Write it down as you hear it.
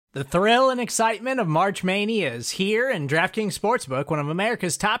The thrill and excitement of March Mania is here, and DraftKings Sportsbook, one of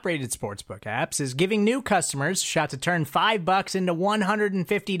America's top-rated sportsbook apps, is giving new customers a shot to turn $5 into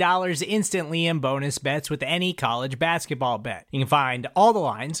 $150 instantly in bonus bets with any college basketball bet. You can find all the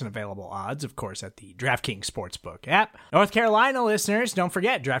lines and available odds, of course, at the DraftKings Sportsbook app. North Carolina listeners, don't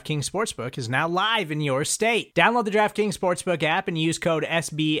forget, DraftKings Sportsbook is now live in your state. Download the DraftKings Sportsbook app and use code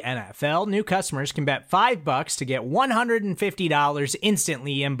SBNFL. New customers can bet $5 to get $150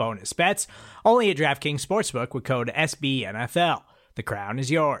 instantly in bonus bets, only at DraftKings Sportsbook with code SBNFL. The crown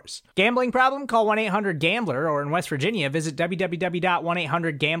is yours. Gambling problem? Call 1-800-GAMBLER, or in West Virginia, visit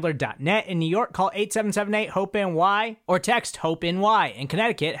www.1800gambler.net. In New York, call 877-8-HOPE-NY or text HOPE-NY. In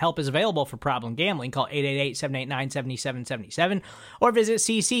Connecticut, help is available for problem gambling. Call 888-789-7777 or visit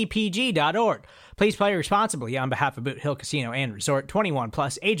ccpg.org. Please play responsibly on behalf of Boot Hill Casino and Resort. 21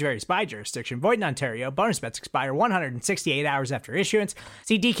 plus, age varies by jurisdiction. Void in Ontario. Bonus bets expire 168 hours after issuance.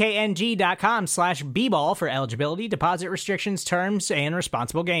 See dkng.com/bball for eligibility, deposit restrictions, terms, and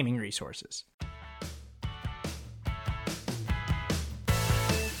responsible gaming resources.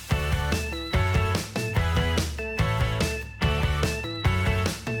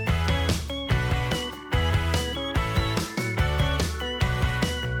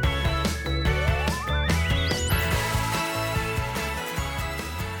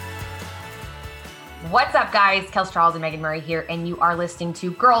 What's up, guys? Kelsey Charles and Meg Murray here, and you are listening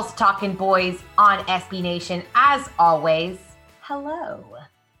to Girls Talkin Boys on SB Nation. As always, hello.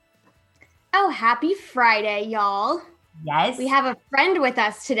 Oh, happy Friday, y'all. Yes. We have a friend with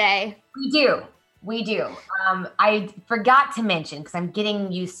us today. We do. I forgot to mention, because I'm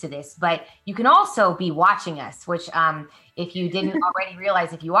getting used to this, but you can also be watching us, which if you didn't already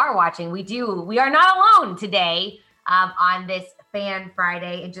realize, if you are watching, we are not alone today on this Fan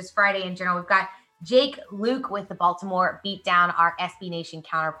Friday and just Friday in general. We've got Jake Loque with the Baltimore Beatdown, our SB Nation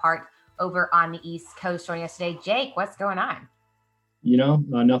counterpart over on the East Coast, joining us today. Jake, what's going on?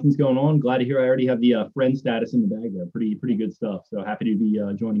 Nothing's going on. Glad to hear I already have the friend status in the bag there. Pretty good stuff. So happy to be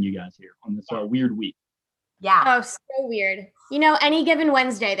joining you guys here on this weird week. Yeah. Oh, so weird. Any given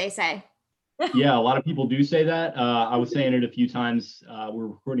Wednesday, they say. Yeah, a lot of people do say that. I was saying it a few times. We're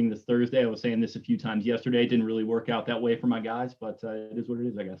recording this Thursday. I was saying this a few times yesterday. It didn't really work out that way for my guys, but it is what it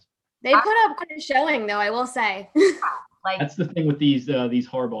is, I guess. They put up quite a showing, though, I will say. That's the thing with these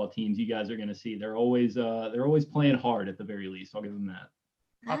hardball teams you guys are going to see. They're always playing hard at the very least. I'll give them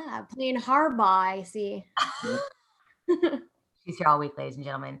that. Playing hardball, I see. She's here all week, ladies and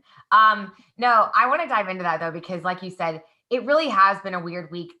gentlemen. No, I want to dive into that, though, because like you said, it really has been a weird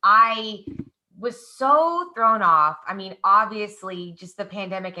week. I was so thrown off. I mean, obviously, just the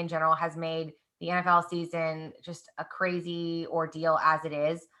pandemic in general has made the NFL season just a crazy ordeal as it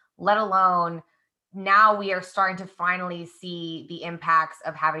is. Let alone now we are starting to finally see the impacts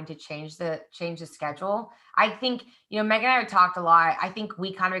of having to change the schedule. I think, Meg and I have talked a lot. I think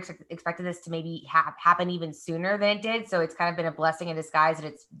we kind of expected this to maybe happen even sooner than it did. So it's kind of been a blessing in disguise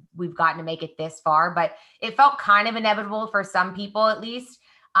that we've gotten to make it this far, but it felt kind of inevitable for some people at least.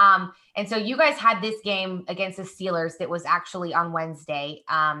 And so you guys had this game against the Steelers that was actually on Wednesday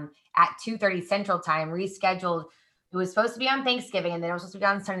at 2:30 Central Time, rescheduled. It was supposed to be on Thanksgiving, and then it was supposed to be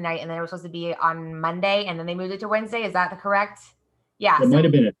on Sunday night, and then it was supposed to be on Monday, and then they moved it to Wednesday. Is that the correct? Yeah. It might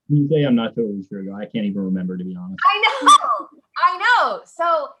have been a Tuesday. I'm not totally sure. I can't even remember, to be honest. I know.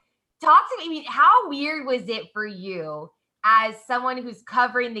 So talk to me. I mean, how weird was it for you as someone who's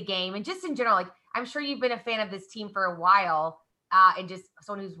covering the game and just in general? Like, I'm sure you've been a fan of this team for a while and just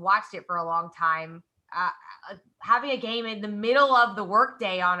someone who's watched it for a long time. Having a game in the middle of the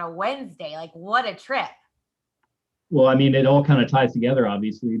workday on a Wednesday, like what a trip. Well, I mean, it all kind of ties together,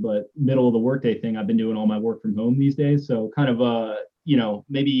 obviously, but middle of the workday thing, I've been doing all my work from home these days. So kind of,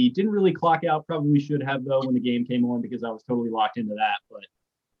 maybe didn't really clock out. Probably should have, though, when the game came on, because I was totally locked into that. But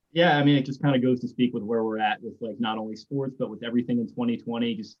yeah, I mean, it just kind of goes to speak with where we're at with like not only sports, but with everything in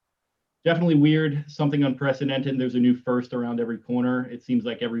 2020. Just definitely weird, something unprecedented. There's a new first around every corner. It seems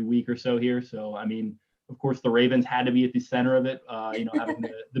like every week or so here. So, I mean, of course, the Ravens had to be at the center of it. Having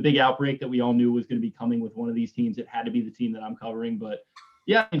the big outbreak that we all knew was going to be coming with one of these teams. It had to be the team that I'm covering. But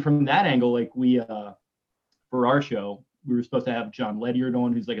yeah, and from that angle, like for our show, we were supposed to have John Ledyard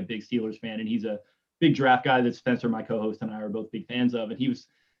on, who's like a big Steelers fan, and he's a big draft guy that Spencer, my co-host, and I are both big fans of. And we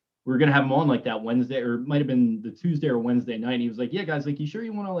were going to have him on like that Wednesday, or it might have been the Tuesday or Wednesday night. And he was like, yeah, guys, like, you sure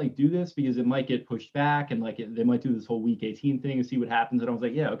you want to like do this? Because it might get pushed back and they might do this whole week 18 thing and see what happens. And I was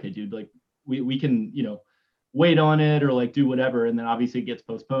like, yeah, okay, dude, like we can, wait on it or like do whatever. And then obviously it gets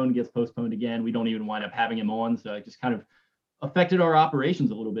postponed again. We don't even wind up having him on. So it just kind of affected our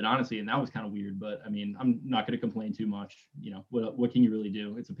operations a little bit, honestly, and that was kind of weird. But I mean, I'm not going to complain too much. What can you really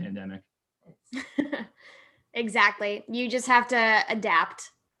do? It's a pandemic. Exactly. You just have to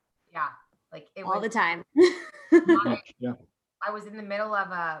adapt. Yeah, like it all was, the time. Yeah. I was in the middle of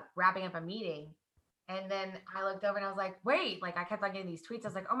wrapping up a meeting, and then I looked over and I was like, wait, like I kept on getting these tweets. I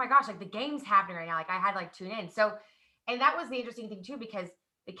was like, oh my gosh, like the game's happening right now. Like I had like tune in. So, and that was the interesting thing too, because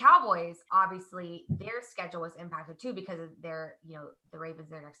the Cowboys, obviously their schedule was impacted too, because of their, the Ravens,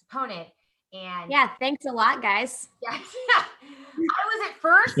 their next opponent. And yeah, thanks a lot, guys. yes, I was at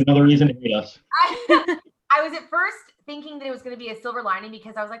first, just another reason to hate us. I was at first thinking that it was going to be a silver lining,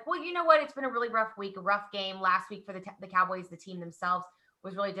 because I was like, well, you know what? It's been a really rough week, a rough game last week for the Cowboys. The team themselves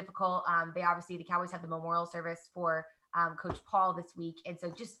was really difficult. The Cowboys had the memorial service for Coach Paul this week. And so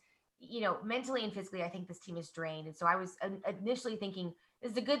just, mentally and physically, I think this team is drained. And so I was initially thinking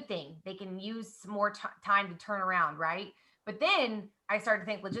this is a good thing. They can use some more time to turn around, right? But then I started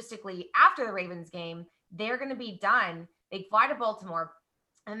to think logistically, after the Ravens game, they're going to be done. They fly to Baltimore,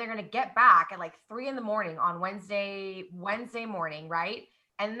 and they're going to get back at like 3 a.m. on Wednesday morning, right?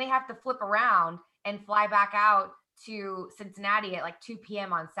 And then they have to flip around and fly back out to Cincinnati at like 2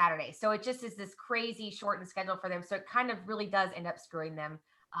 p.m. on Saturday. So it just is this crazy shortened schedule for them. So it kind of really does end up screwing them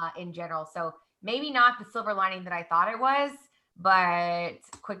in general. So maybe not the silver lining that I thought it was, but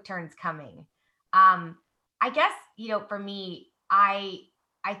quick turns coming. I guess, for me, I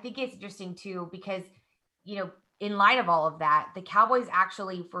think it's interesting too, because, in light of all of that, the Cowboys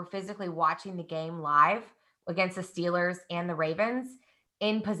actually were physically watching the game live against the Steelers and the Ravens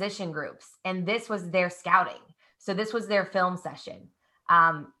in position groups. And this was their scouting. So this was their film session.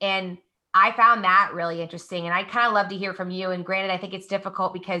 And I found that really interesting. And I kind of love to hear from you. And granted, I think it's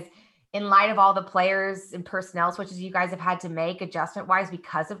difficult because in light of all the players and personnel switches you guys have had to make adjustment wise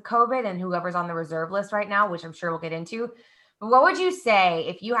because of COVID and whoever's on the reserve list right now, which I'm sure we'll get into. But what would you say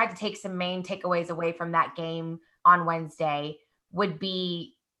if you had to take some main takeaways away from that game on Wednesday would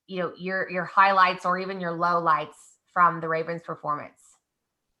be, your highlights or even your lowlights from the Ravens performance?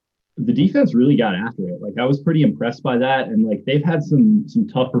 The defense really got after it. Like I was pretty impressed by that. And like they've had some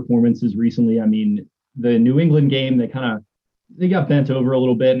tough performances recently. I mean, the New England game, they got bent over a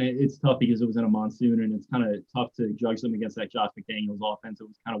little bit, and it's tough because it was in a monsoon, and it's kind of tough to judge them against that Josh McDaniels offense. It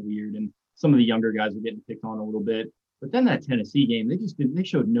was kind of weird, and some of the younger guys were getting picked on a little bit. But then that Tennessee game, they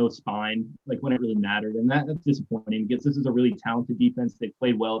showed no spine, like when it really mattered, and that's disappointing because this is a really talented defense. They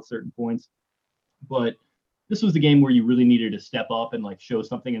played well at certain points, but this was the game where you really needed to step up and like show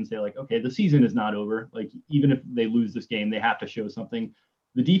something and say like, okay, the season is not over. Like even if they lose this game, they have to show something.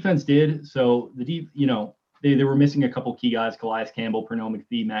 The defense did. So they were missing a couple key guys: Calais Campbell, Pernell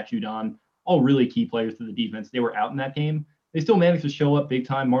McPhee, Matt Judon, all really key players to the defense. They were out in that game. They still managed to show up big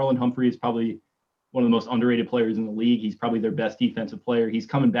time. Marlon Humphrey is probably one of the most underrated players in the league. He's probably their best defensive player. He's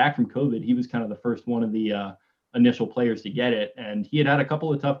coming back from COVID. He was kind of the first one of the initial players to get it. And he had a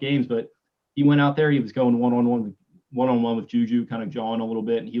couple of tough games, but he went out there. He was going one-on-one with Juju, kind of jawing a little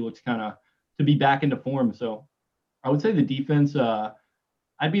bit, and he looked kind of to be back into form. So I would say the defense,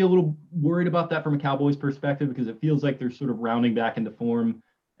 I'd be a little worried about that from a Cowboys perspective because it feels like they're sort of rounding back into form.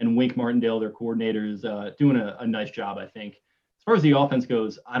 And Wink Martindale, their coordinator, is doing a nice job, I think. As far as the offense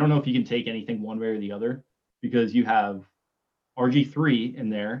goes, I don't know if you can take anything one way or the other because you have RG3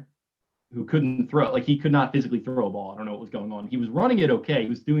 in there who couldn't throw. Like he could not physically throw a ball. I don't know what was going on. He was running it okay. He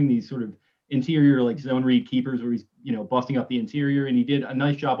was doing these sort of interior like zone read keepers where he's busting up the interior, and he did a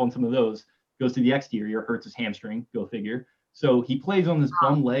nice job on some of those. Goes to the exterior, hurts his hamstring, go figure. So he plays on this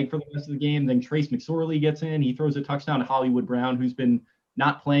bum leg for the rest of the game. Then Trace McSorley gets in. He throws a touchdown to Hollywood Brown, who's been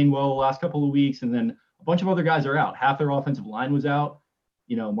not playing well the last couple of weeks. And then a bunch of other guys are out. Half their offensive line was out.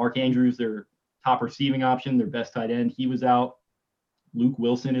 Mark Andrews, their top receiving option, their best tight end, he was out. Luke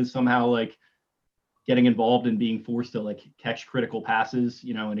Wilson is somehow like getting involved and being forced to like catch critical passes,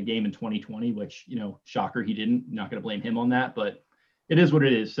 in a game in 2020, which, shocker, he didn't. Not going to blame him on that, but it is what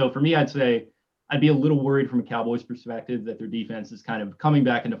it is. So for me, I'd say I'd be a little worried from a Cowboys perspective that their defense is kind of coming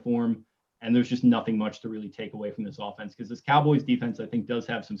back into form, and there's just nothing much to really take away from this offense because this Cowboys defense, I think, does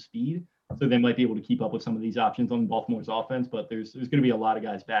have some speed, so they might be able to keep up with some of these options on Baltimore's offense, but there's going to be a lot of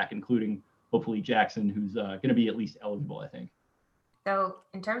guys back, including hopefully Jackson, who's going to be at least eligible, I think. So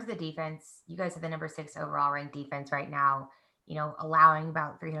in terms of the defense, you guys are the number 6 overall ranked defense right now, allowing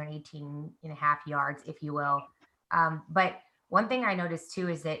about 318.5 yards, if you will. But one thing I noticed too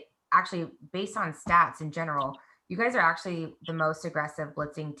is that actually based on stats in general, you guys are actually the most aggressive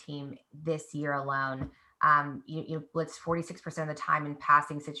blitzing team this year alone. You blitz 46% of the time in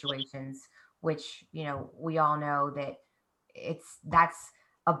passing situations, which, we all know that that's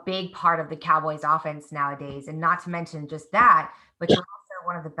a big part of the Cowboys offense nowadays. And not to mention just that, but you're also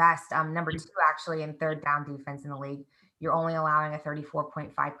one of the best, number 2 actually in third down defense in the league. You're only allowing a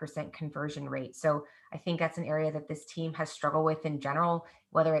 34.5% conversion rate. So I think that's an area that this team has struggled with in general,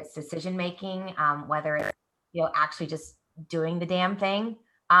 whether it's decision making, whether it's, actually just doing the damn thing.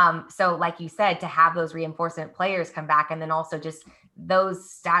 So like you said, to have those reinforcement players come back, and then also just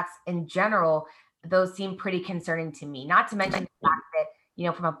those stats in general, those seem pretty concerning to me. Not to mention the fact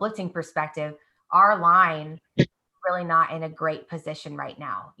that, from a blitzing perspective, our line is really not in a great position right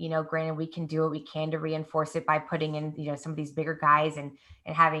now. Granted, we can do what we can to reinforce it by putting in, some of these bigger guys and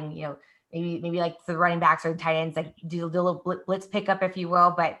having, maybe like the running backs or the tight ends, like do a little blitz pickup, if you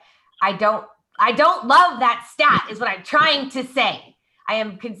will. But I don't love that stat is what I'm trying to say. I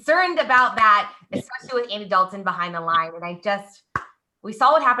am concerned about that, especially with Andy Dalton behind the line. And we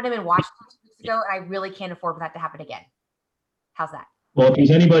saw what happened to him in Washington 2 weeks ago, and I really can't afford for that to happen again. How's that? Well, if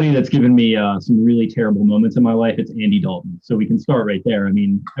there's anybody that's given me some really terrible moments in my life, it's Andy Dalton. So we can start right there. I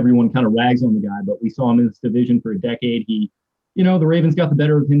mean, everyone kind of rags on the guy, but we saw him in this division for a decade. He, the Ravens got the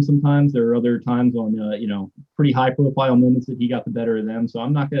better of him sometimes. There are other times on, pretty high profile moments that he got the better of them. So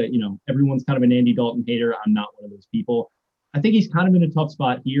I'm not going to, everyone's kind of an Andy Dalton hater. I'm not one of those people. I think he's kind of in a tough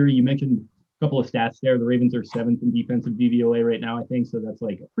spot here. You mentioned a couple of stats there. The Ravens are 7th in defensive DVOA right now, I think. So that's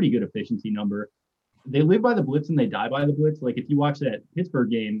like a pretty good efficiency number. They live by the blitz and they die by the blitz. Like if you watch that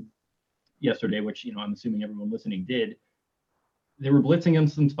Pittsburgh game yesterday, which, I'm assuming everyone listening did, they were blitzing in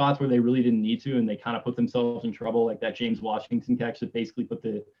some spots where they really didn't need to, and they kind of put themselves in trouble, like that James Washington catch that basically put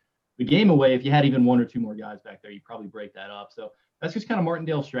the game away. If you had even 1 or 2 more guys back there, you'd probably break that up. So that's just kind of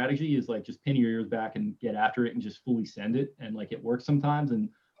Martindale's strategy, is like just pin your ears back and get after it and just fully send it. And like it works sometimes, and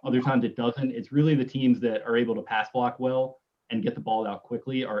other times it doesn't. It's really the teams that are able to pass block well and get the ball out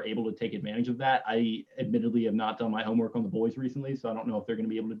quickly are able to take advantage of that. I admittedly have not done my homework on the boys recently, so I don't know if they're going to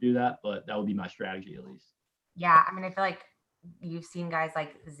be able to do that, but that would be my strategy at least. Yeah, I mean, I feel like you've seen guys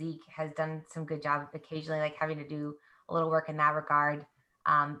like Zeke has done some good job occasionally, like having to do a little work in that regard.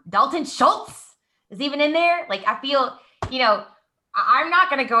 Dalton Schultz is even in there. Like I feel, I'm not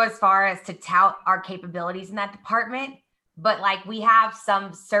going to go as far as to tout our capabilities in that department, but like we have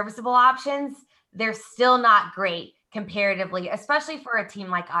some serviceable options. They're still not great comparatively, especially for a team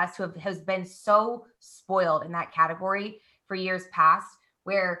like us who has been so spoiled in that category for years past,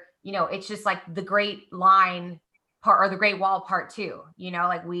 where, it's just like the great line part or the great wall part 2,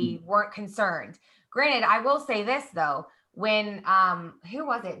 like we weren't concerned. Granted, I will say this though, when, who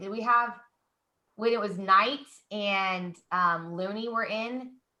was it? Did we have, when it was Knight and Looney were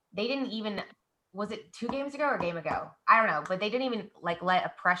in, they didn't even, was it 2 games ago or a game ago? I don't know, but they didn't even like let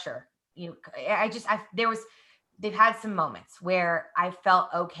a pressure, they've had some moments where I felt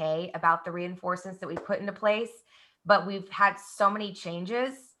okay about the reinforcements that we put into place, but we've had so many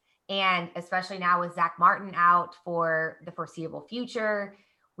changes. And especially now with Zach Martin out for the foreseeable future,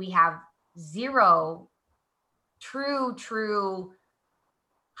 we have 0 true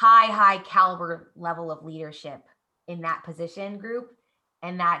high caliber level of leadership in that position group.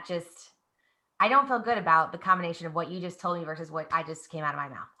 And that just, I don't feel good about the combination of what you just told me versus what I just came out of my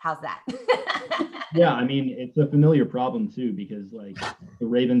mouth. How's that? Yeah, I mean, it's a familiar problem too, because like the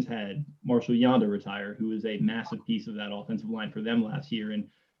Ravens had Marshall Yanda retire, who was a massive piece of that offensive line for them last year. And,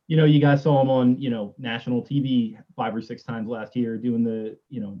 you guys saw him on, national TV 5 or 6 times last year doing the,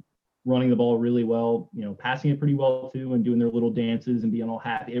 running the ball really well, passing it pretty well too, and doing their little dances and being all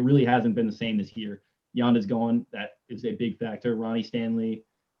happy. It really hasn't been the same this year. Yanda's gone. That is a big factor. Ronnie Stanley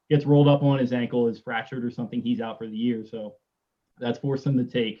gets rolled up on his ankle, is fractured or something. He's out for the year. So that's forced them to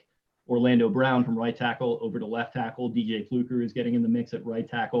take Orlando Brown from right tackle over to left tackle. DJ Fluker is getting in the mix at right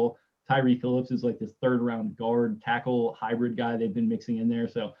tackle. Tyree Phillips is like this 3rd round guard tackle hybrid guy they've been mixing in there.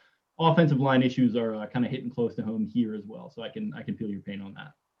 So offensive line issues are kind of hitting close to home here as well. So I can feel your pain on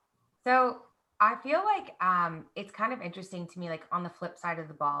that. So I feel like it's kind of interesting to me, like on the flip side of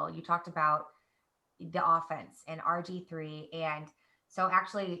the ball, you talked about the offense and RG3. And so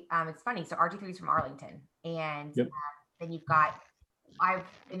actually it's funny. So RG3 is from Arlington, and Yep. Then you've got,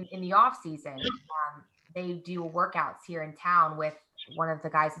 in the off season, they do workouts here in town with one of the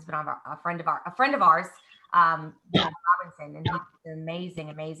guys who's been on a friend of ours, Robinson, and he's an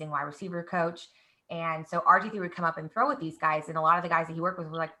amazing wide receiver coach. And so RG3 would come up and throw with these guys, and a lot of the guys that he worked with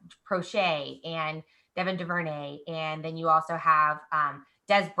were like Prochet and Devin DuVernay, and then you also have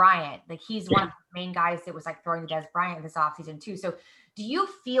Dez Bryant. Like he's one of the main guys that was like throwing the Dez Bryant this offseason too. So do you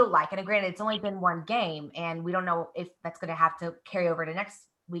feel like, and granted, it's only been 1 game, and we don't know if that's going to have to carry over to next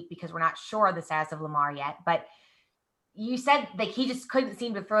week because we're not sure of the status of Lamar yet, but you said like he just couldn't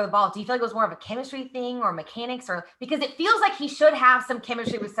seem to throw the ball. Do you feel like it was more of a chemistry thing or mechanics, or because it feels like he should have some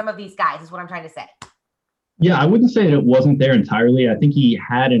chemistry with some of these guys is what I'm trying to say. Yeah, I wouldn't say that it wasn't there entirely. I think he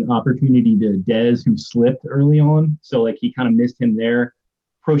had an opportunity to Dez, who slipped early on. So like he kind of missed him there.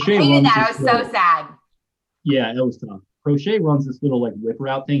 Prochet I hated runs that. I was so sad. Yeah, that was tough. Prochet runs this little like whip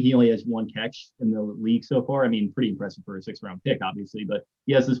route thing. He only has one catch in the league so far. I mean, pretty impressive for a 6th-round pick, obviously, but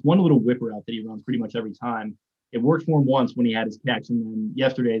he has this one little whip route that he runs pretty much every time. It worked for him once when he had his catch, and then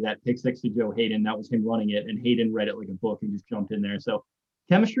yesterday that pick 6 to Joe Hayden, that was him running it, and Hayden read it like a book and just jumped in there. So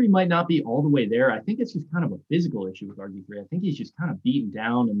chemistry might not be all the way there. I think it's just kind of a physical issue with RG3. I think he's just kind of beaten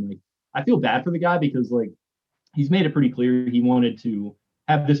down, and like I feel bad for the guy because like he's made it pretty clear he wanted to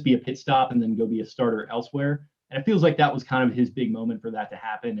have this be a pit stop and then go be a starter elsewhere. And it feels like that was kind of his big moment for that to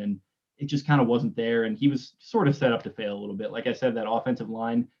happen. And it just kind of wasn't there. And he was sort of set up to fail a little bit. Like I said, that offensive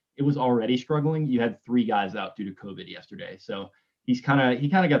line, it was already struggling. You had 3 guys out due to COVID yesterday. So he kind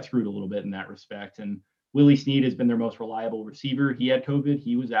of got screwed a little bit in that respect. And Willie Snead has been their most reliable receiver. He had COVID.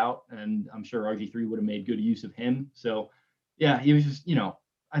 He was out. And I'm sure RG3 would have made good use of him. So yeah, he was just,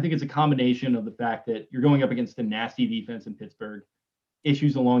 I think it's a combination of the fact that you're going up against a nasty defense in Pittsburgh,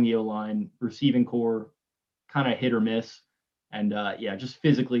 issues along the O-line, receiving core, kind of hit or miss, and just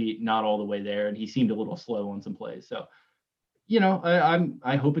physically not all the way there. And he seemed a little slow on some plays. So,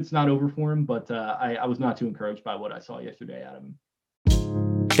 I hope it's not over for him, but I was not too encouraged by what I saw yesterday out of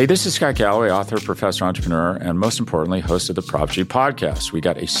him. Hey, this is Scott Galloway, author, professor, entrepreneur, and most importantly, host of the Prop G podcast. We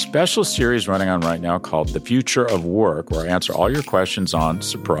got a special series running on right now called The Future of Work, where I answer all your questions on,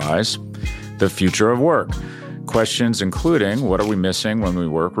 surprise, the future of work. Questions including, what are we missing when we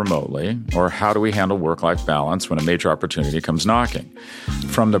work remotely? Or how do we handle work-life balance when a major opportunity comes knocking?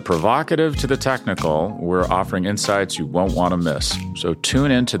 From the provocative to the technical, we're offering insights you won't want to miss. So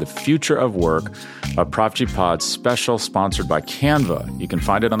tune in to The Future of Work, a Prop G Pod special sponsored by Canva. You can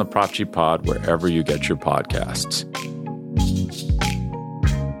find it on the Prop G Pod wherever you get your podcasts.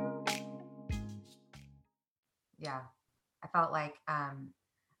 Yeah, I felt like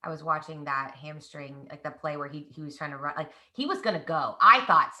I was watching that hamstring, like the play where he was trying to run, like he was going to go. I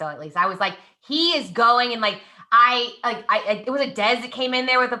thought so, at least. I was like, he is going. And like, it was a Dez that came in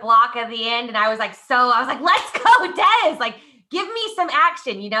there with a block at the end. And I was like, let's go, Dez. Like, give me some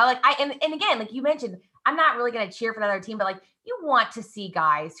action, like and again, like you mentioned, I'm not really going to cheer for the other team, but like you want to see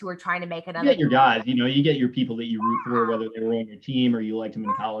guys who are trying to make another. You get your guys, you get your people that you root for, whether they were on your team or you liked them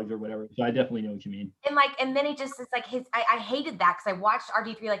in college or whatever. So I definitely know what you mean. And then it's like I hated that because I watched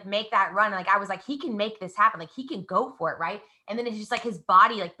RG3 like make that run. And like I was like, he can make this happen. Like he can go for it, right? And then it's just like his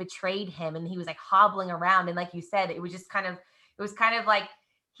body like betrayed him, and he was like hobbling around. And like you said, it was kind of like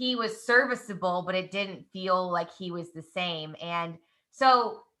he was serviceable, but it didn't feel like he was the same. And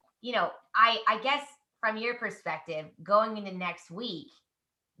so, I guess from your perspective, going into next week,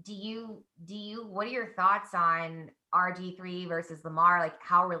 what are your thoughts on RG3 versus Lamar? Like,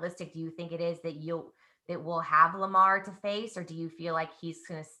 how realistic do you think it is that we'll have Lamar to face, or do you feel like he's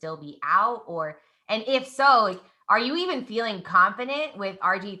going to still be out? And if so, like, are you even feeling confident with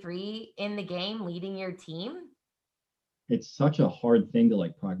RG3 in the game leading your team? It's such a hard thing to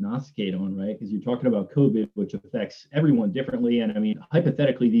like prognosticate on, right? Because you're talking about COVID, which affects everyone differently. And I mean,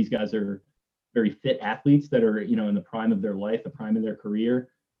 hypothetically, these guys are very fit athletes that are, in the prime of their life, the prime of their career.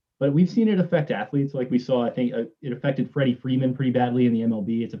 But we've seen it affect athletes. Like we saw, I think it affected Freddie Freeman pretty badly in the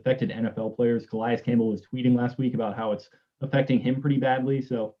MLB. It's affected NFL players. Calais Campbell was tweeting last week about how it's affecting him pretty badly.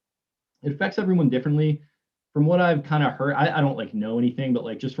 So it affects everyone differently. From what I've kind of heard, I don't like know anything, but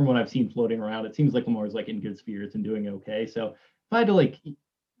like just from what I've seen floating around, it seems like Lamar's like in good spirits and doing okay. So if I had to like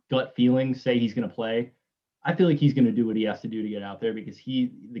gut feeling say he's going to play, I feel like he's going to do what he has to do to get out there because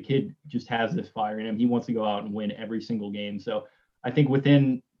the kid just has this fire in him. He wants to go out and win every single game. So I think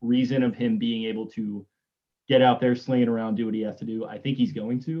within reason of him being able to get out there, sling it around, do what he has to do, I think he's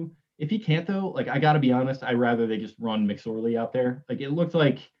going to. If he can't though, like I got to be honest, I'd rather they just run McSorley out there. Like it looked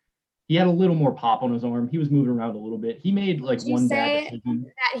like he had a little more pop on his arm. He was moving around a little bit. He made like one bad decision.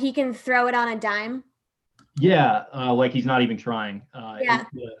 That he can throw it on a dime? Yeah, like he's not even trying. Yeah.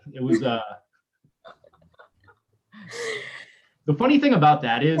 It was the funny thing about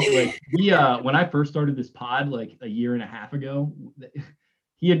that is like when I first started this pod like a year and a half ago,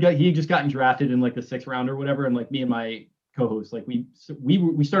 he had just gotten drafted in like the 6th round or whatever, and like me and my co-host like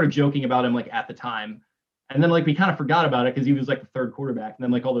we started joking about him like at the time, and then like we kind of forgot about it because he was like the 3rd quarterback, and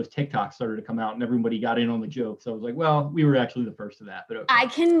then like all those TikToks started to come out and everybody got in on the joke. So I was like, well, we were actually the first of that. But okay. I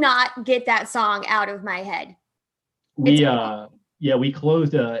cannot get that song out of my head. We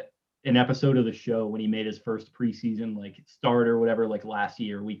closed an episode of the show when he made his first preseason like start or whatever, like last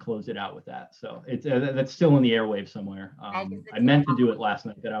year. We closed it out with that. So it's that's still in the airwaves somewhere. I meant to do it last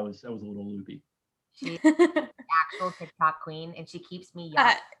night, but I was a little loopy. She's the actual TikTok queen, and she keeps me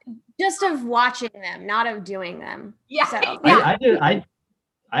young. Just of watching them, not of doing them. Yeah. So.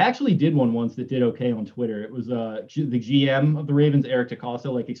 I actually did one once that did okay on Twitter. It was the GM of the Ravens, Eric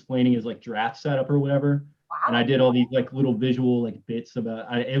DeCosta, like explaining his like draft setup or whatever. Wow. And I did all these like little visual like bits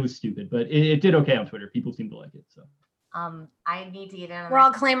about it was stupid, but it did okay on Twitter. People seem to like it. So I need to get in. We're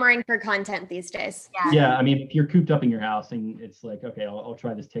all clamoring for content these days. Yeah. I mean, if you're cooped up in your house and it's like, okay, I'll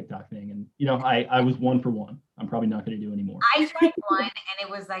try this TikTok thing. And, you know, I was 1 for 1. I'm probably not going to do any more. I tried one and it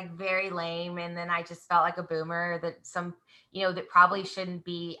was like very lame. And then I just felt like a boomer that that probably shouldn't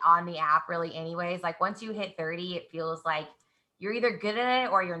be on the app really anyways. Like once you hit 30, it feels like you're either good at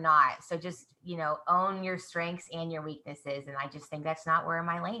it or you're not. So just, own your strengths and your weaknesses. And I just think that's not where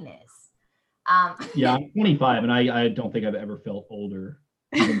my lane is. Yeah, I'm 25 and I don't think I've ever felt older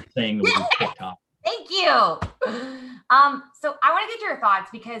even saying the word TikTok. Thank you. So I want to get your thoughts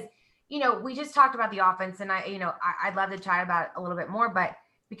because, we just talked about the offense and I'd love to chat about it a little bit more, but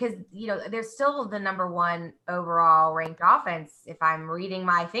because, they're still the number 1 overall ranked offense, if I'm reading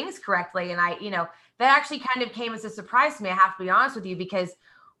my things correctly. And that actually kind of came as a surprise to me. I have to be honest with you, because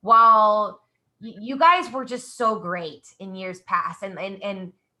while you guys were just so great in years past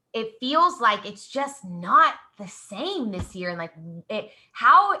and it feels like it's just not the same this year. And like,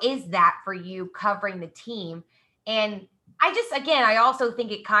 how is that for you covering the team? And I also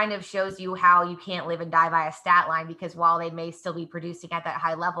think it kind of shows you how you can't live and die by a stat line, because while they may still be producing at that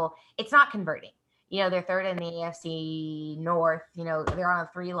high level, it's not converting. They're 3rd in the AFC North, they're on a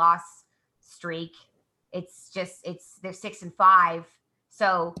 3-loss streak. They're 6-5.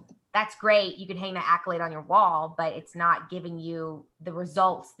 So that's great. You can hang that accolade on your wall, but it's not giving you the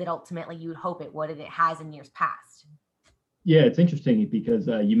results that ultimately you would hope it would, and it has in years past. Yeah, it's interesting because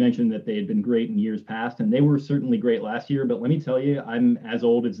you mentioned that they had been great in years past, and they were certainly great last year. But let me tell you, I'm as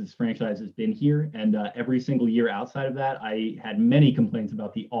old as this franchise has been here, and every single year outside of that, I had many complaints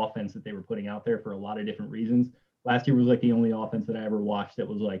about the offense that they were putting out there for a lot of different reasons. Last year was like the only offense that I ever watched that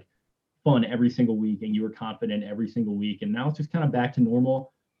was like fun every single week, and you were confident every single week. And now it's just kind of back to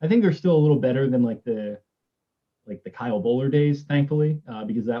normal. I think they're still a little better than like the Kyle Bowler days, thankfully,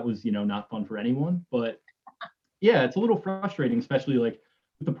 because that was, not fun for anyone. But yeah, it's a little frustrating, especially like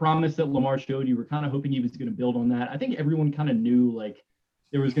with the promise that Lamar showed. You were kind of hoping he was going to build on that. I think everyone kind of knew like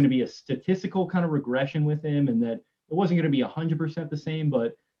there was going to be a statistical kind of regression with him and that it wasn't going to be 100% the same,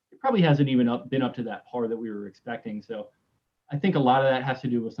 but it probably hasn't even been up to that par that we were expecting. So I think a lot of that has to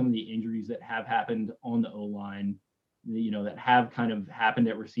do with some of the injuries that have happened on the O-line, that have kind of happened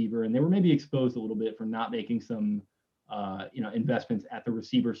at receiver, and they were maybe exposed a little bit for not making some, investments at the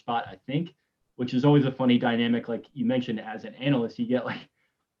receiver spot, I think, which is always a funny dynamic. Like you mentioned, as an analyst, you get like,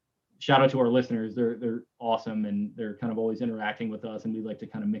 shout out to our listeners. They're awesome. And they're kind of always interacting with us, and we like to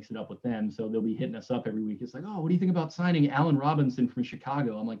kind of mix it up with them. So they'll be hitting us up every week. It's like, oh, what do you think about signing Allen Robinson from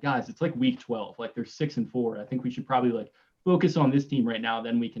Chicago? I'm like, guys, it's like week 12, like they're 6-4. I think we should probably like focus on this team right now.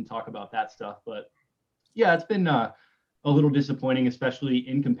 Then we can talk about that stuff. But yeah, it's been, a little disappointing, especially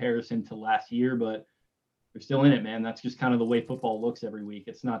in comparison to last year, but they're still in it, man. That's just kind of the way football looks every week.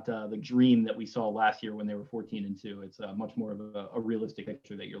 It's not the dream that we saw last year when they were 14-2. It's much more of a realistic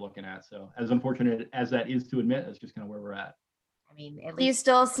picture that you're looking at. So as unfortunate as that is to admit, that's just kind of where we're at. I mean, at least do you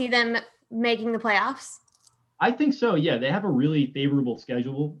still see them making the playoffs? I think so. Yeah, they have a really favorable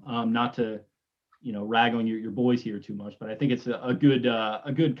schedule. Not to, rag on your boys here too much, but I think it's a good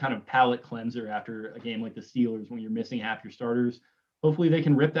kind of palate cleanser after a game like the Steelers when you're missing half your starters. Hopefully they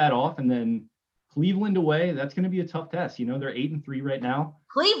can rip that off, and then Cleveland away, that's going to be a tough test. They're 8-3 right now.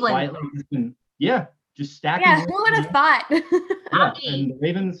 Cleveland. Just stacking. Yeah, who would have thought? Yeah, and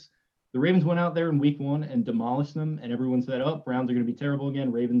the Ravens went out there in week 1 and demolished them, and everyone said, oh, Browns are going to be terrible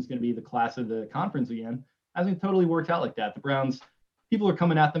again. Ravens going to be the class of the conference again. Hasn't totally worked out like that. The Browns, people are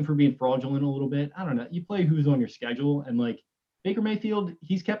coming at them for being fraudulent a little bit. I don't know. You play who's on your schedule, and like Baker Mayfield,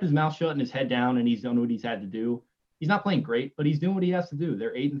 he's kept his mouth shut and his head down, and he's done what he's had to do. He's not playing great, but he's doing what he has to do.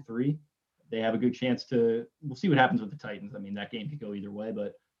 They're 8-3. They have a good chance we'll see what happens with the Titans. I mean, that game could go either way,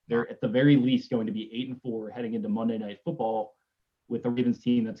 but they're at the very least going to be 8-4 heading into Monday Night Football with the Ravens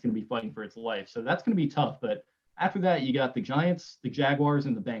team that's going to be fighting for its life. So that's going to be tough. But after that, you got the Giants, the Jaguars,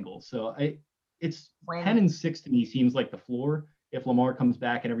 and the Bengals. So it's 10-6 to me seems like the floor if Lamar comes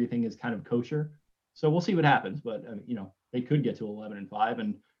back and everything is kind of kosher. So we'll see what happens. But, they could get to 11-5,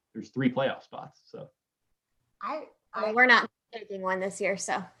 and there's 3 playoff spots. So we're not taking one this year,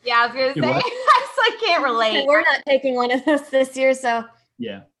 so yeah, I was gonna say I can't relate. We're not taking one of those this year, so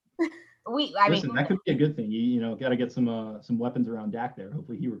yeah. Listen, that could be a good thing. You got to get some weapons around Dak there.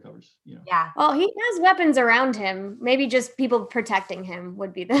 Hopefully he recovers. Yeah. Well, he has weapons around him. Maybe just people protecting him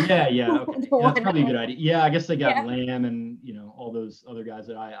would be the yeah. Okay. That's probably a good idea. Yeah, I guess they got Yeah. Lamb and all those other guys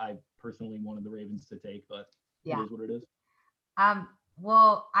that I personally wanted the Ravens to take, but it is what it is.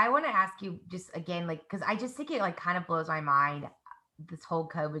 Well, I want to ask you just again, like, because I just think it like kind of blows my mind, this whole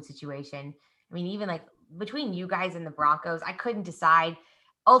COVID situation. I mean, even like between you guys and the Broncos, I couldn't decide.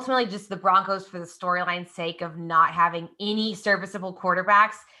 Ultimately, just the Broncos, for the storyline's sake of not having any serviceable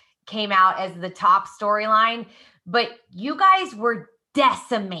quarterbacks, came out as the top storyline. But you guys were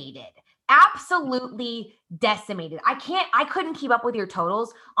decimated. Absolutely decimated. I couldn't keep up with your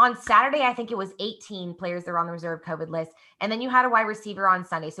totals. On Saturday, I think it was 18 players that were on the reserve COVID list. And then you had a wide receiver on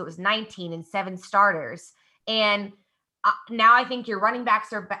Sunday. So it was 19 and 7 starters. And now I think your running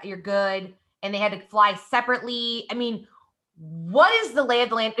backs you're good. And they had to fly separately. I mean, what is the lay of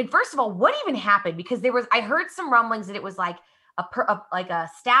the land? And first of all, what even happened? Because I heard some rumblings that it was like a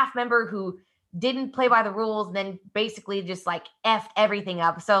staff member who didn't play by the rules and then basically just like effed everything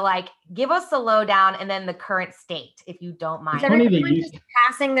up. So like, give us the lowdown and then the current state, if you don't mind. Is everyone just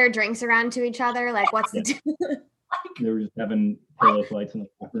passing their drinks around to each other? Like, what's the deal? They were just having pillow fights in the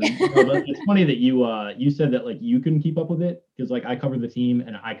locker room. No, but it's funny that you said that like you couldn't keep up with it, because like I covered the team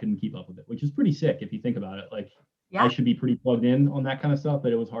and I couldn't keep up with it, which is pretty sick if you think about it. Like I should be pretty plugged in on that kind of stuff,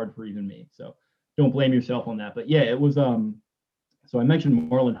 but it was hard for even me. So don't blame yourself on that. But yeah, it was so I mentioned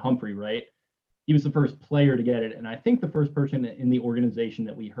Marlon Humphrey, right? He was the first player to get it. And I think the first person in the organization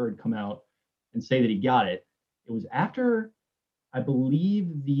that we heard come out and say that he got it, it was after, I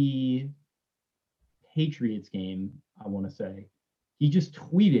believe, the Patriots game, I want to say. He just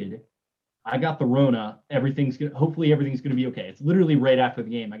tweeted, I got the Rona. Hopefully everything's going to be okay. It's literally right after the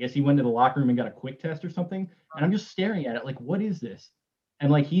game. I guess he went to the locker room and got a quick test or something. And I'm just staring at it like, what is this?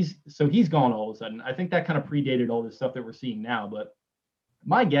 And like, he's gone all of a sudden. I think that kind of predated all this stuff that we're seeing now. But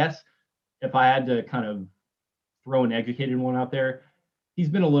my guess, if I had to kind of throw an educated one out there, he's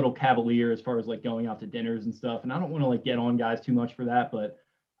been a little cavalier as far as like going out to dinners and stuff. And I don't want to like get on guys too much for that, but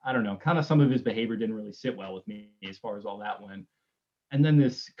I don't know, kind of some of his behavior didn't really sit well with me as far as all that went. And then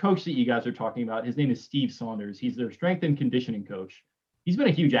this coach that you guys are talking about, his name is Steve Saunders. He's their strength and conditioning coach. He's been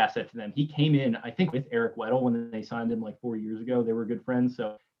a huge asset to them. He came in, I think, with Eric Weddle when they signed him like 4 years ago. They were good friends.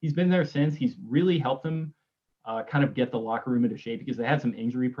 So he's been there since. He's really helped them kind of get the locker room into shape, because they had some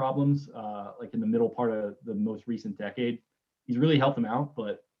injury problems like in the middle part of the most recent decade. He's really helped them out,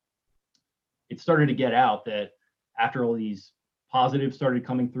 but it started to get out that after all these positives started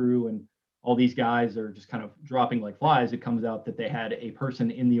coming through and all these guys are just kind of dropping like flies, it comes out that they had a person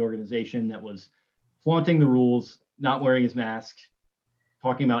in the organization that was flaunting the rules, not wearing his mask,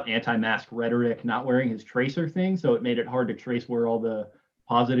 talking about anti-mask rhetoric, not wearing his tracer thing. So it made it hard to trace where all the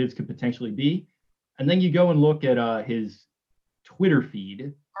positives could potentially be. And then you go and look at his Twitter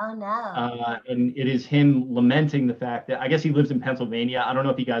feed. Oh no. And it is him lamenting the fact that, I guess he lives in Pennsylvania. I don't know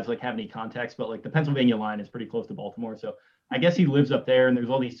if you guys like have any context, but like the Pennsylvania line is pretty close to Baltimore. So I guess he lives up there, and there's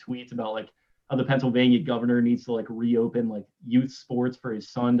all these tweets about like how the Pennsylvania governor needs to like reopen like youth sports for his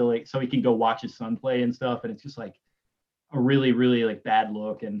son to like, so he can go watch his son play and stuff. And it's just like a really, really like bad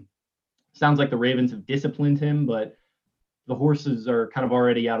look. And sounds like the Ravens have disciplined him, but the horses are kind of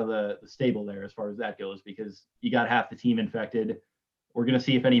already out of the stable there as far as that goes, because you got half the team infected. We're going to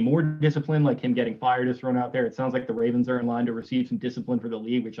see if any more discipline, like him getting fired, is thrown out there. It sounds like the Ravens are in line to receive some discipline for the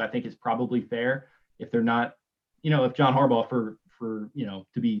league, which I think is probably fair. If they're not, if John Harbaugh, for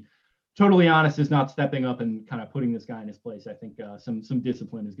to be totally honest, is not stepping up and kind of putting this guy in his place, I think some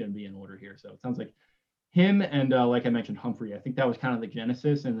discipline is going to be in order here. So it sounds like him and like I mentioned, Humphrey, I think that was kind of the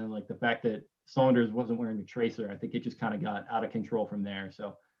genesis. And then like the fact that Saunders wasn't wearing the tracer, I think it just kind of got out of control from there.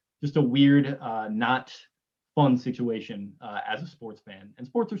 So just a weird, not fun situation as a sports fan. And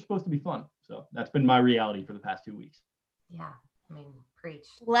sports are supposed to be fun. So that's been my reality for the past 2 weeks. Yeah, I mean, preach.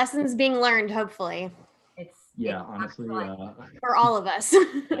 Lessons being learned, hopefully. Honestly. For all of us.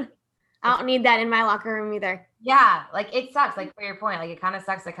 I don't need that in my locker room either. Yeah, like it sucks. Like for your point, like it kind of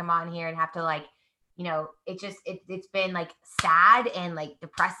sucks to come on here and have to like, it's been like sad and like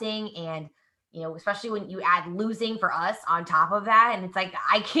depressing, and especially when you add losing for us on top of that. And it's like,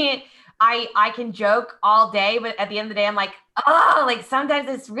 I can joke all day, but at the end of the day, I'm like, oh, like sometimes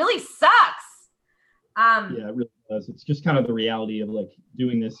this really sucks. Yeah, it really does. It's just kind of the reality of like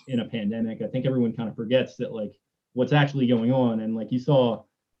doing this in a pandemic. I think everyone kind of forgets that like what's actually going on. And like you saw,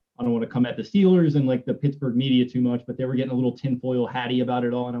 I don't want to come at the Steelers and like the Pittsburgh media too much, but they were getting a little tinfoil hatty about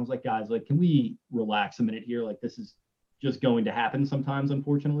it all. And I was like, guys, like, can we relax a minute here? Like, this is just going to happen sometimes,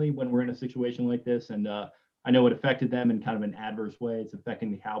 unfortunately, when we're in a situation like this. And I know it affected them in kind of an adverse way. It's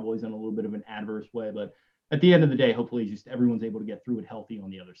affecting the Cowboys in a little bit of an adverse way, but at the end of the day, hopefully just everyone's able to get through it healthy on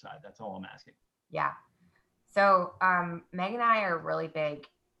the other side. That's all I'm asking. Yeah. So Meg and I are really big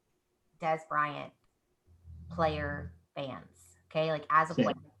Dez Bryant player fans. Okay. Like as a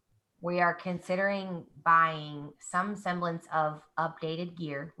player, we are considering buying some semblance of updated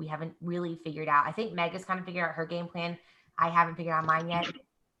gear. We haven't really figured out. I think Meg has kind of figured out her game plan. I haven't figured out mine yet.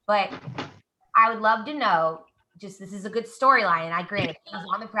 But I would love to know, just this is a good storyline. And I grant he's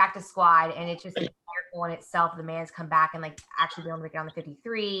on the practice squad and it's just a miracle in itself. The man's come back and like actually be able to get on the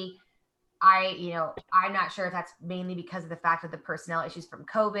 53. I'm not sure if that's mainly because of the fact of the personnel issues from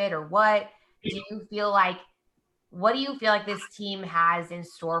COVID or what. What do you feel like this team has in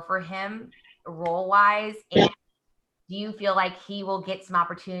store for him role-wise? And do you feel like he will get some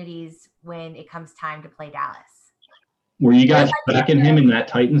opportunities when it comes time to play Dallas? Were you guys backing him in that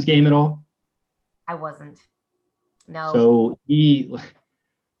Titans game at all? I wasn't. No. So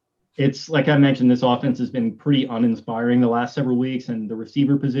it's like I mentioned, this offense has been pretty uninspiring the last several weeks, and the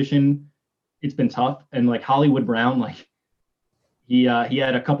receiver position, it's been tough. And like Hollywood Brown, like he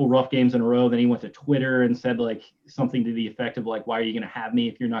had a couple rough games in a row. Then he went to Twitter and said like something to the effect of like, why are you going to have me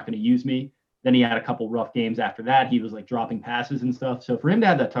if you're not going to use me? Then he had a couple rough games after that. He was like dropping passes and stuff. So for him to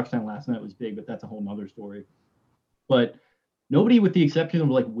have that touchdown last night was big, but that's a whole nother story. But nobody, with the exception of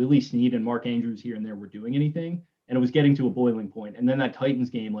like Willie Snead and Mark Andrews here and there, were doing anything. And it was getting to a boiling point. And then that Titans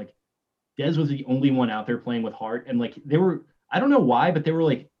game, like Dez was the only one out there playing with heart. And like they were, I don't know why, but they were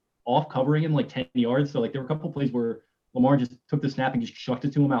like off covering him like 10 yards. So like there were a couple of plays where Lamar just took the snap and just chucked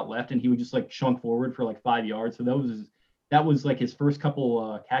it to him out left, and he would just like chunk forward for like 5 yards. So that was like his first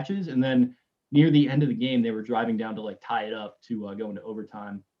couple catches. And then near the end of the game, they were driving down to like tie it up to go into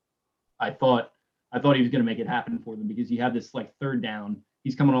overtime. I thought he was going to make it happen for them because you have this like third down.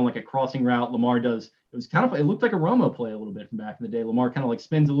 He's coming on like a crossing route. Lamar does. It looked like a Romo play a little bit from back in the day. Lamar kind of like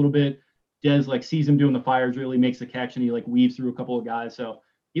spins a little bit. Dez like sees him doing the fires, really makes the catch, and he like weaves through a couple of guys. So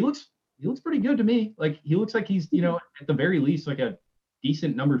he looks pretty good to me. Like he looks like he's, at the very least like a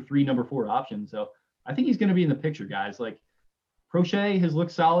decent number 3, number 4 option. So I think he's going to be in the picture, guys. Like Prochet has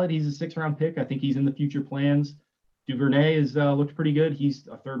looked solid. He's a 6th round pick. I think he's in the future plans. Duvernay has looked pretty good. He's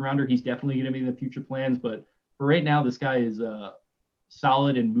a 3rd rounder. He's definitely going to be in the future plans. But for right now, this guy is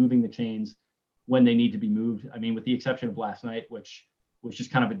solid and moving the chains when they need to be moved. I mean, with the exception of last night, which was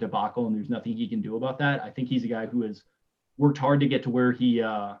just kind of a debacle, and there's nothing he can do about that. I think he's a guy who has worked hard to get to where he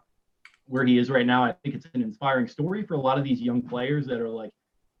is right now. I think it's an inspiring story for a lot of these young players that are like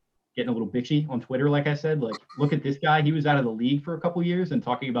getting a little bitchy on Twitter. Like I said, like, look at this guy. He was out of the league for a couple of years and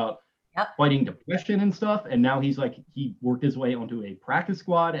talking about fighting depression and stuff. And now he's like, he worked his way onto a practice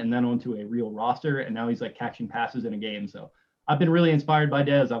squad and then onto a real roster. And now he's like catching passes in a game. So I've been really inspired by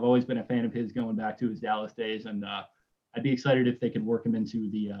Dez. I've always been a fan of his going back to his Dallas days. And I'd be excited if they could work him into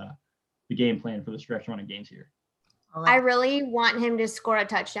the game plan for the stretch running games here. I really want him to score a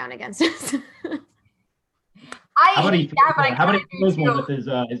touchdown against us. How about he throws one with his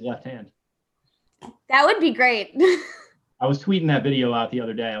left hand? That would be great. I was tweeting that video out the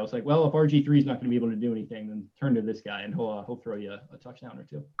other day. I was like, well, if RG3 is not going to be able to do anything, then turn to this guy and he'll throw you a touchdown or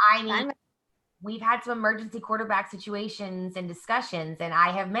two. I mean, we've had some emergency quarterback situations and discussions, and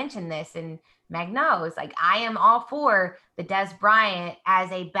I have mentioned this, and Meg knows, like, I am all for the Dez Bryant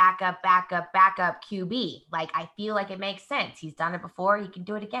as a backup QB. Like, I feel like it makes sense. He's done it before. He can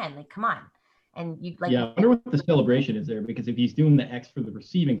do it again. Like, come on. And you like, yeah, I wonder what the celebration is there, because if he's doing the X for the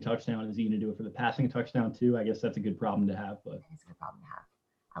receiving touchdown, is he going to do it for the passing touchdown too? I guess that's a good problem to have. But it's a good problem to have.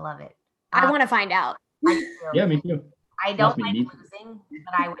 I love it. I want to find out. Yeah, me too. I don't like losing,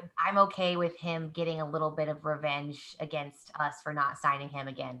 but I'm okay with him getting a little bit of revenge against us for not signing him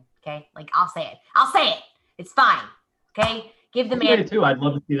again. Okay, like I'll say it. It's fine. Okay, give the man too. I'd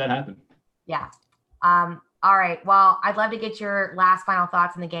love to see that happen. Yeah. All right. Well, I'd love to get your last final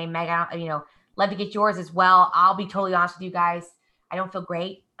thoughts on the game, Meg. Love to get yours as well. I'll be totally honest with you guys. I don't feel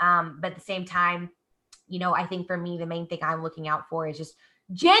great. But at the same time, I think for me, the main thing I'm looking out for is just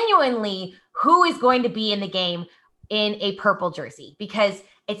genuinely who is going to be in the game in a purple jersey, because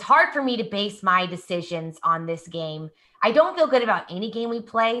it's hard for me to base my decisions on this game. I don't feel good about any game we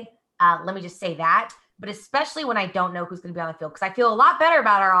play. Let me just say that. But especially when I don't know who's going to be on the field, because I feel a lot better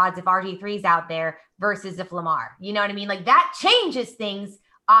about our odds if RG3 is out there versus if Lamar. You know what I mean? Like, that changes things,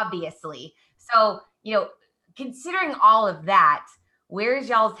 obviously. So, considering all of that, where's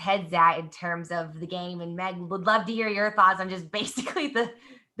y'all's heads at in terms of the game? And Meg, would love to hear your thoughts on just basically the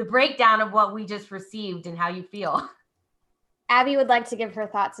breakdown of what we just received and how you feel. Abby would like to give her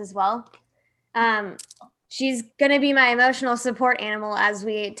thoughts as well. She's going to be my emotional support animal as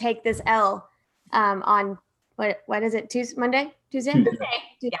we take this L on what is it? Tuesday, Monday? Tuesday? Tuesday.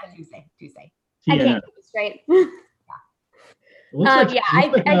 Yeah, Tuesday. I Yeah. can't keep it straight.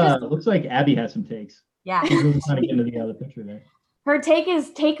 Looks like Abby has some takes. Yeah. She's really trying to get into the picture there. Her take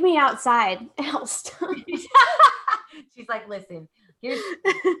is take me outside. She's like, listen,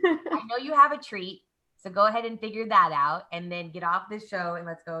 I know you have a treat, so go ahead and figure that out and then get off this show and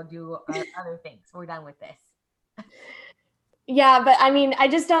let's go do other things. We're done with this. Yeah, but I mean, I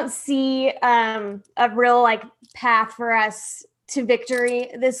just don't see a real like path for us to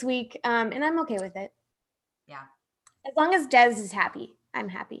victory this week. And I'm okay with it. Yeah. As long as Dez is happy, I'm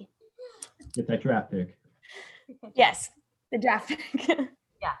happy. Get that draft pick. Yes, the draft pick.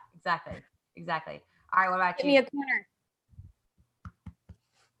 Yeah, exactly. All right, what about Give you? me a corner.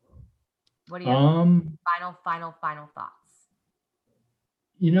 What do you have? Final thoughts?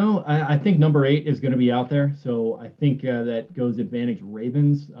 I think number 8 is going to be out there. So I think that goes advantage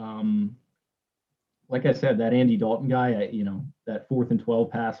Ravens. Like I said, that Andy Dalton guy, that 4th and 12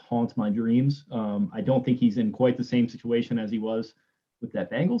 pass haunts my dreams. I don't think he's in quite the same situation as he was with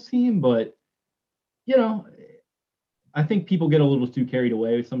that Bengals team, but I think people get a little too carried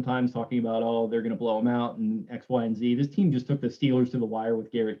away sometimes talking about, oh, they're going to blow them out and X, Y, and Z. This team just took the Steelers to the wire with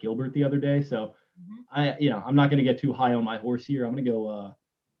Garrett Gilbert the other day. So I'm not going to get too high on my horse here. I'm going to go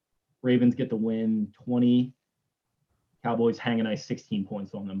Ravens get the win 20. Cowboys hang a nice 16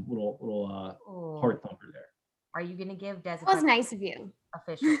 points on them. Little heart thumper there. Are you going to give Dez? That was nice of you.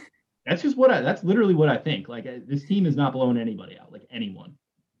 Official. That's literally what I think. Like this team is not blowing anybody out, like anyone.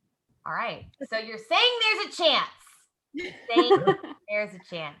 All right. So you're saying there's a chance. There's a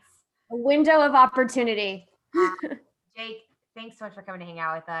chance. A window of opportunity. Jake, thanks so much for coming to hang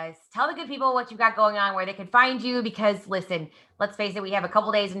out with us. Tell the good people what you've got going on, where they can find you, because listen, let's face it, we have a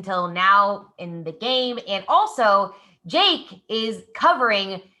couple days until now in the game. And also Jake is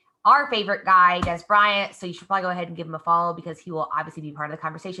covering our favorite guy, Dez Bryant. So you should probably go ahead and give him a follow because he will obviously be part of the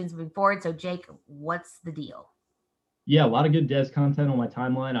conversations moving forward. So Jake, what's the deal? Yeah, a lot of good Dez content on my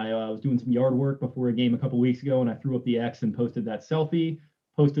timeline. I was doing some yard work before a game a couple weeks ago, and I threw up the X and posted that selfie.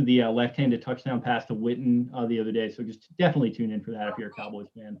 Posted the left-handed touchdown pass to Witten the other day. So just definitely tune in for that if you're a Cowboys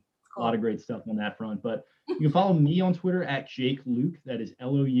fan. Cool. A lot of great stuff on that front. But you can follow me on Twitter at Jake Loque. That is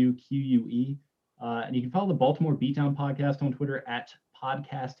Louque. And you can follow the Baltimore Beatdown podcast on Twitter at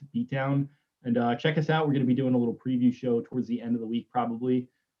Podcast Beatdown. And check us out. We're going to be doing a little preview show towards the end of the week, probably.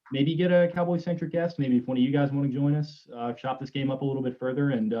 Maybe get a Cowboys-centric guest. Maybe if one of you guys want to join us, chop this game up a little bit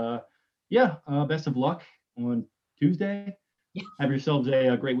further. And best of luck on Tuesday. Have yourselves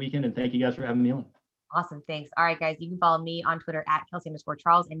a great weekend, and thank you guys for having me on. Awesome. Thanks. All right, guys, you can follow me on Twitter at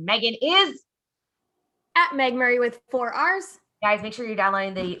Kelsey_Charles, and Megan is at Meg Murray with 4 R's. Guys, make sure you're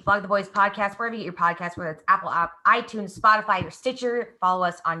downloading the Vlog the Boys podcast, wherever you get your podcast, whether it's Apple app, iTunes, Spotify, or Stitcher. Follow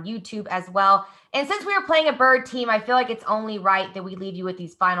us on YouTube as well. And since we are playing a bird team, I feel like it's only right that we leave you with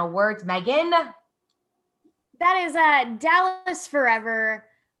these final words. Megan? That is Dallas forever,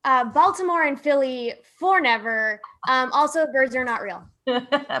 Baltimore and Philly for never. Also, birds are not real.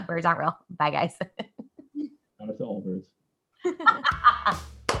 Birds aren't real. Bye, guys. Not at all, birds.